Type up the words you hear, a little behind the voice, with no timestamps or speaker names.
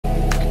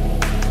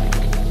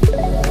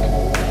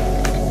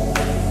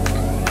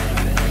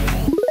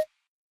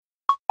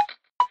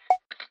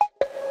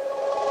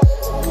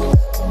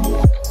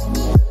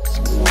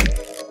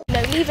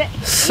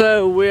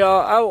So we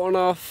are out on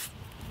our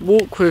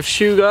walk with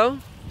Shugo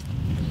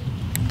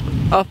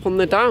up on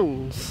the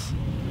downs.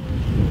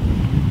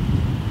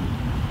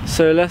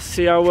 So let's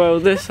see how well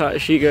this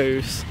actually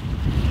goes.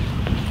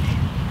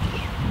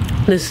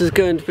 This is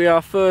going to be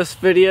our first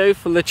video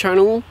for the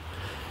channel.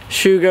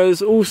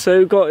 Shugo's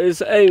also got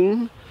his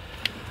own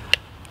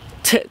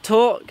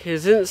TikTok,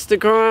 his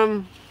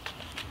Instagram,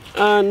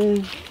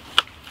 and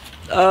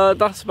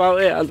that's about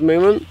it at the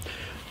moment.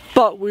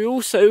 But we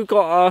also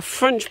got our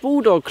French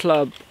Bulldog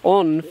Club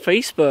on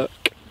Facebook.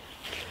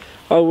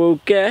 I will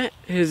get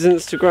his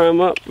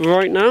Instagram up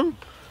right now.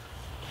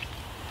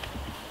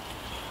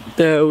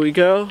 There we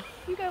go.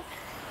 You go.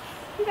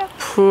 You go.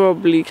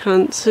 Probably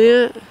can't see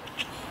it.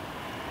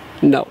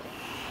 No.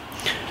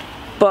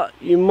 But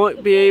you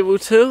might be able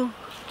to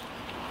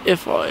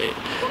if I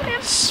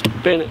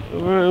spin it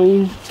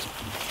around.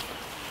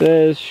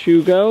 There's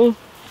Shugo.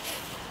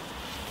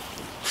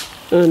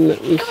 And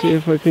let me see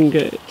if I can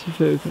get it to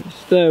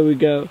focus. There we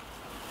go.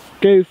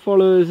 Go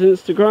follow his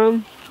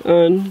Instagram,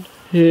 and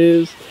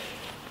his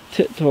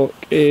TikTok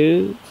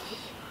is...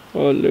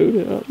 I'll load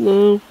it up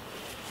now.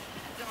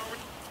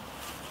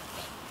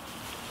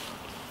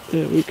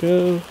 There we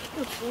go.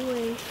 Good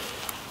boy.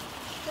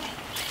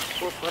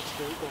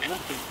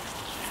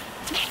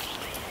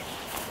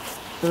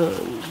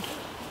 And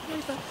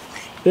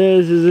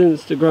there's his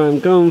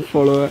Instagram. Go and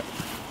follow it.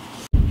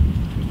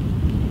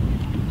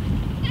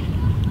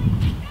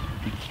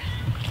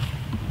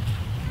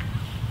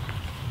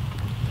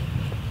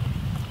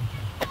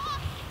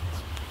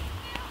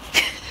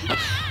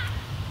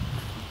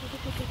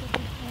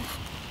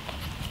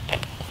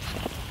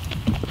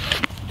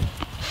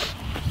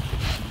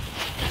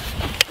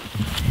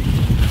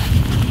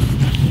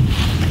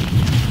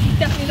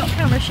 Definitely not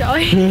camera shy.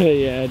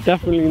 Yeah,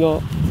 definitely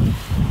not.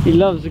 He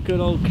loves a good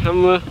old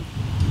camera.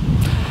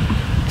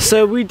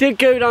 So we did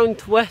go down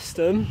to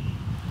Western,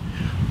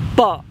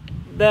 but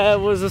there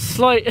was a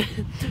slight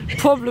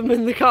problem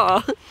in the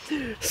car.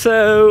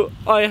 So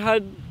I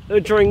had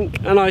a drink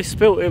and I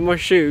spilt in my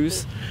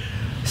shoes.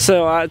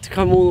 So I had to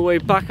come all the way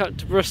back up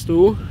to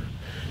Bristol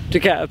to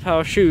get a pair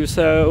of shoes.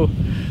 So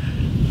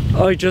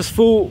I just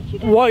thought,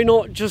 why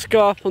not just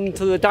go up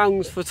onto the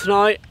downs for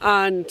tonight,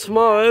 and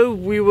tomorrow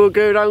we will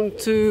go down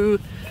to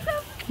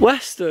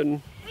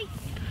Western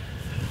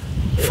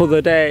for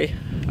the day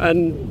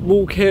and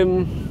walk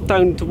him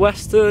down to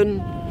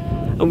Western,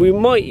 and we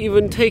might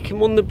even take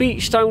him on the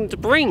beach down to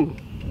Bring.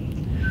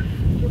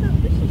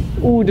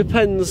 All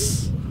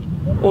depends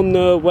on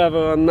the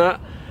weather and that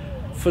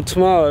for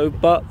tomorrow,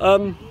 but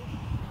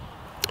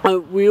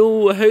we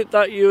all hope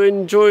that you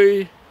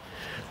enjoy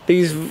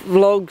these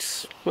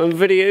vlogs and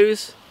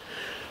videos.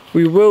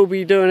 We will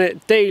be doing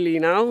it daily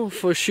now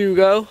for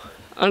Shugo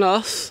and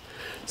us,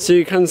 so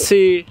you can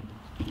see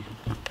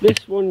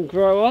this one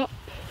grow up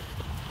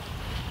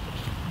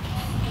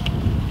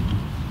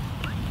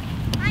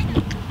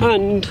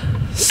and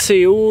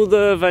see all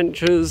the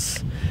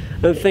adventures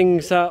and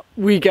things that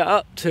we get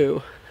up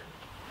to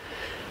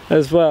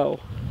as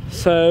well.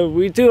 So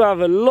we do have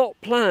a lot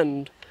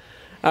planned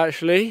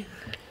actually.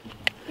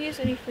 He is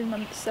only 3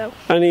 months, so.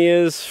 And he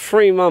is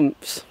 3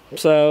 months,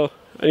 so,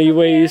 and he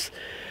weighs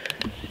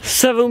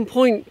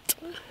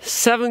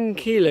 7.7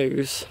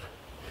 kilos.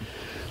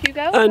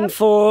 Hugo, and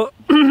for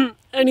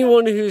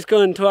anyone who's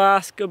going to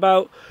ask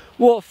about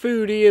what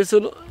food he is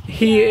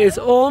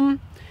on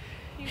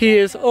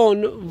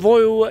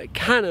Royal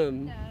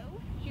Canin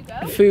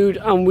food,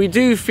 and we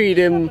do feed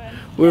him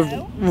with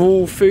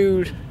raw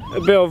food,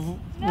 a bit of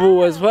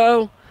raw as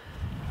well.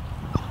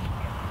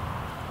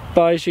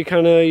 But as you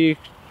kind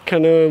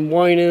of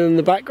whining in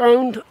the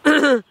background.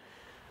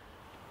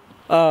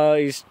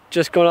 He's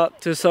just gone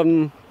up to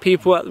some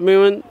people at the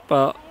moment,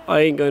 but I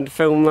ain't going to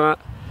film that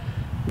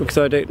because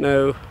I don't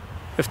know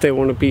if they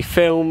want to be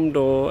filmed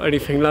or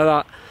anything like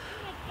that,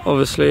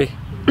 obviously.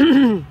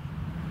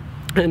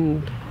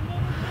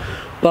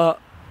 But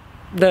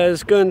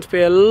there's going to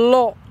be a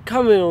lot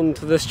coming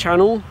onto this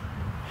channel.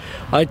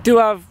 I do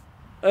have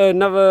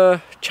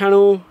another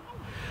channel,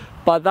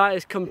 but that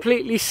is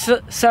completely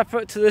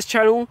separate to this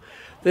channel.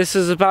 This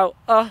is about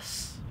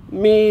us,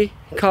 me,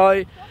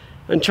 Kai,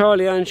 and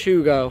Charlie and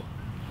Shugo.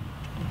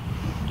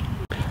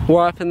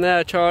 What happened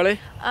there, Charlie?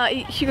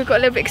 Shugo got a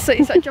little bit excited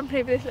and started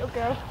jumping over this little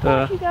girl.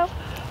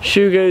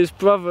 Shugo's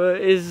brother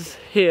is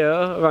here,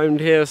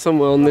 around here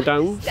somewhere on the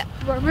downs.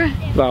 Step-brother.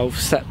 Well,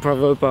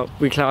 step-brother, but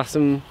we class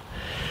him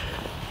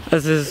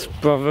as his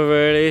brother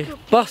really.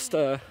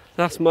 Buster,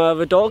 that's my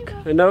other dog,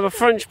 another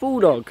French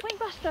Bulldog.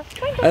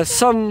 As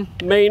some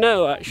may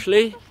know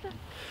actually.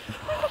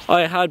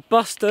 I had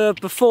Buster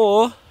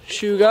before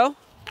Shugo,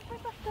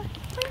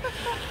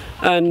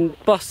 and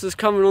Buster's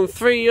coming on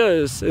 3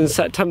 years in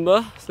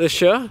September this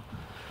year.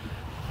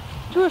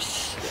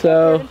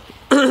 So,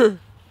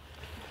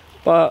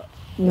 but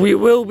we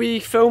will be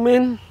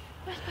filming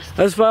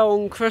as well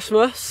on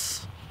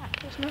Christmas. At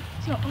Christmas?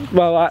 It's not on Christmas.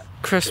 Well, at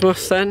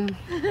Christmas then.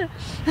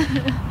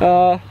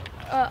 I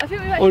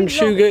think on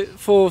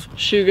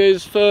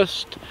Shugo's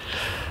first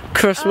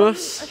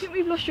Christmas. I think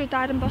we've lost your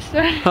dad and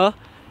Buster. Huh?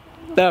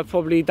 they're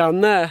probably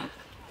down there.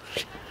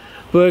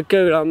 We'll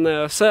go down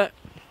there a sec.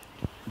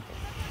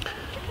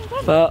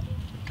 But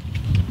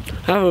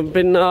I haven't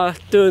been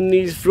doing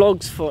these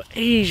vlogs for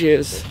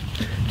ages.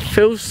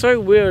 Feels so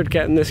weird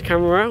getting this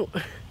camera out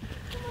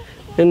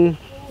and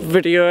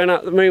videoing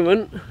at the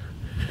moment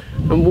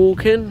and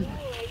walking.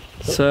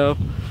 So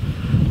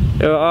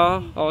here we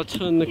are. I'll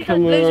turn the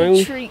camera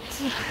around.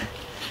 Treats.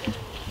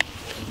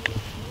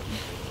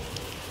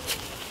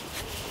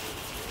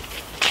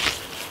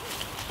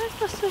 Where's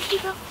Buster?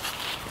 Hugo?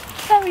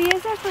 There he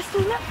is. There's Buster.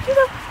 Look,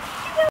 Hugo.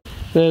 Hugo.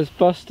 There's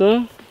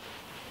Buster,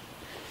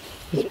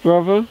 his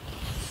brother,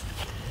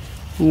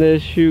 and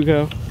there's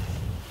Hugo.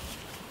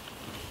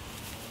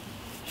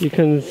 You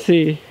can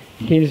see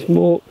he's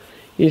got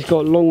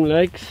long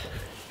legs,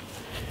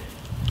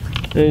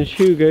 and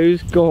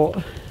Hugo's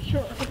got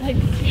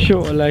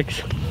shorter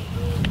legs.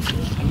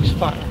 He's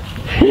fatter,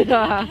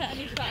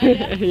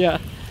 Yeah.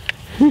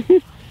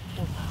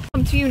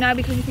 Come to you now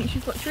because you think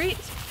she's got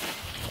treats.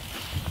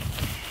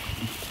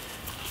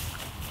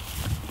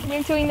 Wait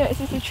until he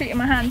notices the treat in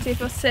my hand, see if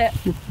he'll sit.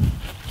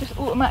 Just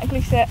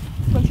automatically sit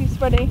once he's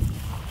ready.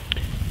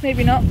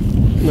 Maybe not.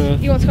 No.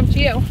 He wants to come to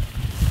you.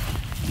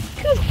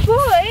 Good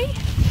boy!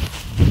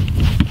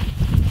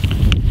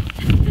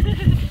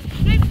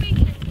 Don't make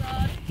it,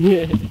 Rod.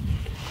 Yeah.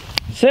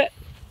 Sit.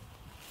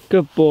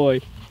 Good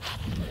boy.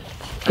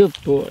 Good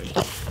boy.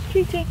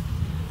 Treaty.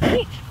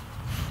 Treat.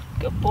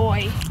 Good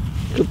boy.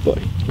 Good boy.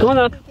 Come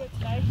on then.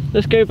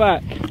 Let's go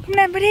back. Come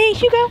on, buddy.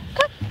 Hugo,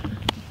 come.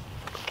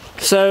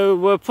 So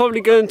we're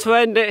probably going to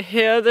end it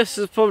here. This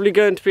is probably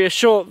going to be a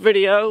short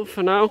video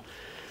for now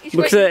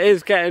because it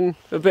is getting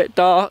a bit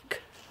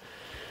dark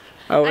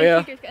out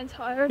here. Hugo's getting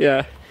tired.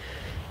 Yeah.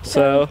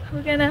 So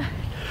we're gonna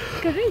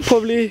go home.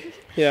 Probably,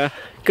 yeah,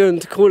 going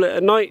to call it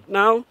a night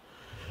now.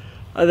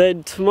 And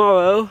then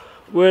tomorrow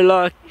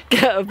we'll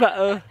get a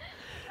better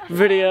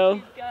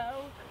video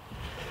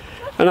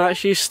and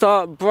actually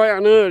start bright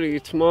and early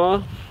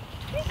tomorrow.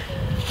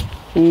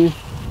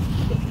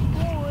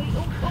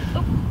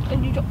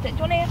 And you dropped it. Do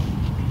you want it?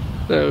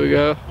 There we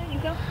go. There you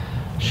go.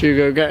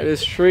 Hugo getting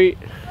his treat.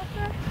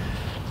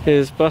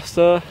 Here's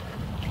Buster.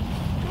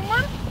 Come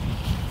on.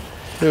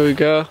 Here we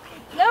go.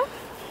 No?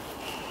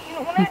 You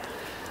don't want it?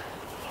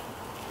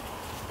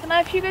 Can I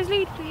have Hugo's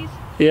lead, please?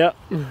 Yep.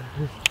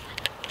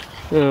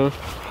 Yeah.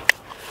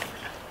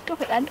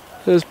 Drop it then.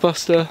 There's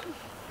Buster.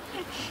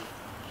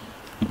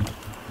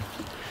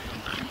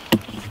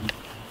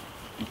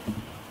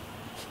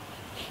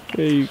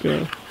 There you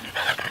go.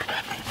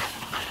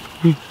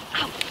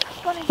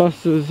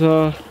 Buster's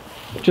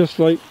just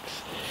like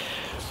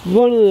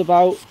running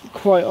about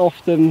quite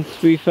often,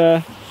 to be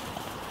fair.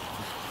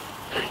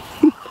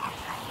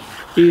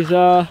 He's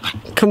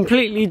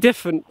completely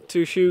different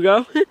to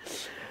Hugo.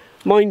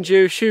 Mind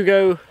you,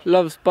 Hugo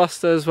loves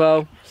Buster as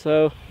well,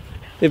 so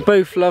they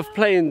both love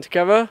playing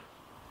together.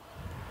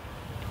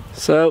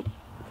 So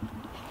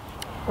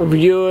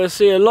you will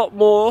see a lot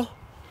more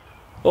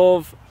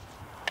of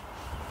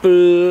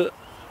trying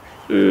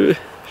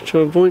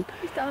to point.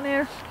 He's down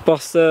here.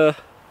 Buster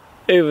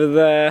over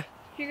there.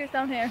 Hugo's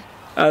down here.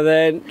 And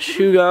then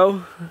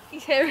Hugo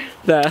He's here.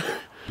 there.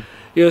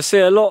 You'll see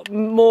a lot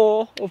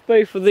more of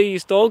both of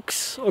these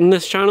dogs on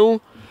this channel.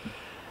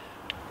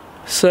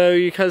 So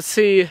you can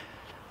see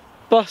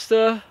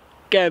Buster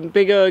getting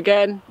bigger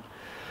again,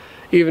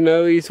 even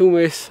though he's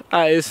almost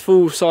at his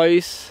full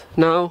size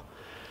now.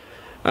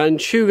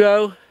 And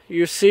Hugo,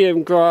 you see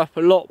him grow up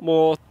a lot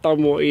more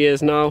than what he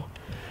is now.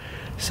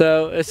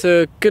 So it's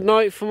a good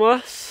night from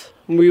us,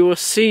 and we will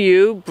see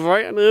you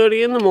bright and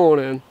early in the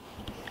morning.